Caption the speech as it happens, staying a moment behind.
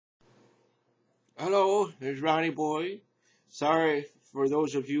Hello, it's Ronnie Boy. Sorry for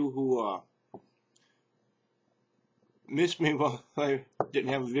those of you who missed me while I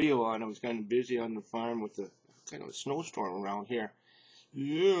didn't have a video on. I was kind of busy on the farm with a kind of a snowstorm around here.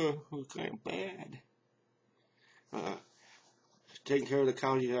 Yeah, it was kind of bad. Uh, Taking care of the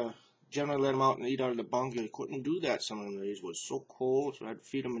cows, generally let them out and eat out of the bunker. I couldn't do that some of the days. It was so cold, so I had to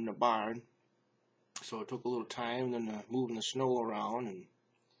feed them in the barn. So it took a little time, then moving the snow around and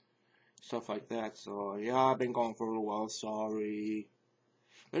stuff like that. So yeah, I've been gone for a little while. Sorry.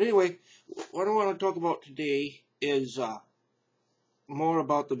 But anyway, what I want to talk about today is more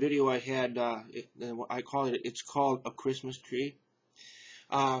about the video I had. I call it. It's called A Christmas Tree.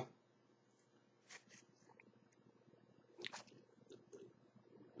 Uh,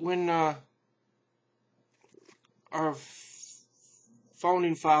 when our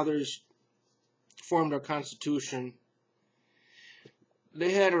founding fathers formed our Constitution,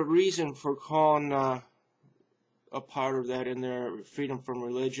 they had a reason for calling a part of that in there freedom from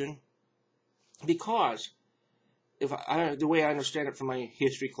religion, because the way I understand it from my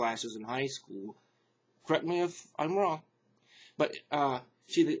history classes in high school, correct me if I'm wrong, but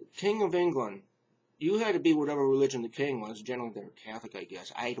see, the King of England, you had to be whatever religion the king was. Generally, they're Catholic, I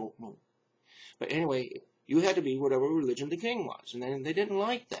guess. I don't know. But anyway, you had to be whatever religion the king was, and then they didn't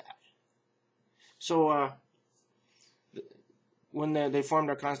like that. So when they formed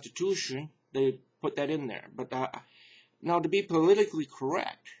our Constitution, they put that in there. But now, to be politically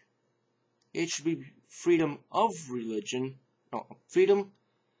correct, it should be freedom of religion. No,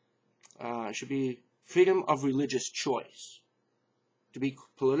 should be freedom of religious choice. To be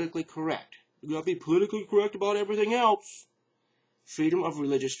politically correct. You gotta be politically correct about everything else. Freedom of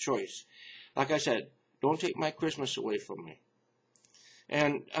religious choice. Like I said, don't take my Christmas away from me.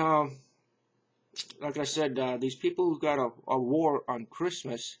 And like I said, these people who got a war on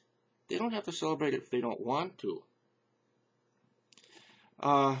Christmas, they don't have to celebrate it if they don't want to.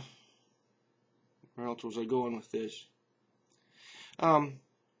 Where else was I going with this?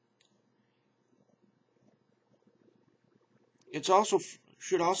 It's also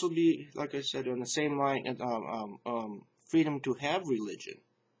should also be, like I said, on the same line as freedom to have religion.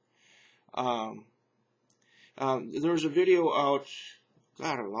 There's a video out,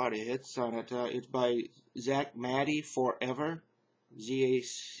 got a lot of hits on it. It's by Zach Maddie, Forever,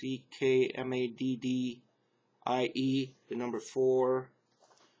 ZACKMADDIE, the number 4,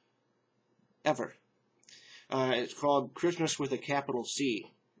 ever. It's called Christmas with a capital C.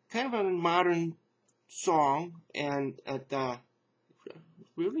 Kind of a modern song, and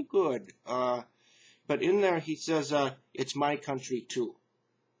really good. But in there he says, it's my country too.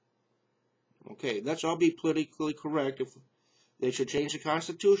 Okay, let's all be politically correct. If they should change the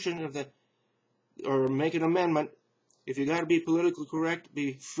Constitution, or make an amendment, if you got to be politically correct,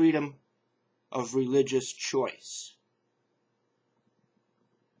 be freedom of religious choice.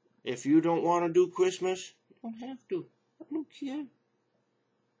 If you don't want to do Christmas, you don't have to. I don't care.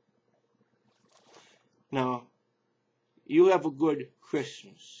 Now, you have a good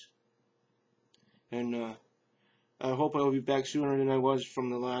Christmas. And I hope I'll be back sooner than I was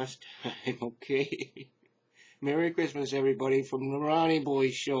from the last time, okay? Merry Christmas, everybody, from the Ronnie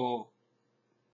Boy Show.